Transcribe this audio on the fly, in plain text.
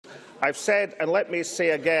I've said, and let me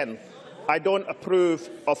say again, I don't approve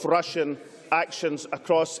of Russian actions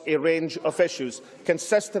across a range of issues.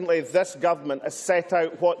 Consistently, this government has set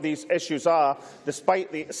out what these issues are,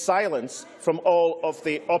 despite the silence from all of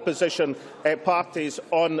the opposition parties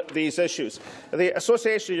on these issues. The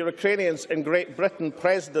Association of Ukrainians in Great Britain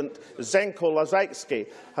President Zenko Lazaitsky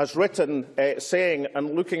has written saying,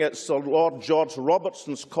 and looking at Sir Lord George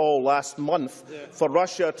Robertson's call last month for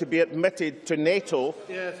Russia to be admitted to NATO,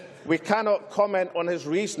 we cannot comment on his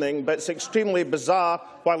reasoning, but it's extremely bizarre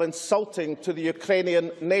while insulting to the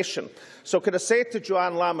Ukrainian nation. So could I say to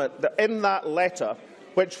Joanne Lamont that in that letter,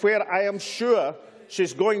 where I am sure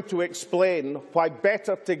she's going to explain why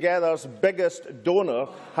Better Together's biggest donor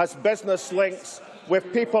has business links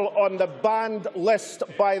with people on the banned list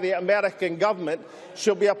by the American government,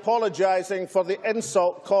 she'll be apologising for the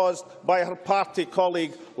insult caused by her party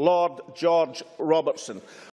colleague, Lord George Robertson.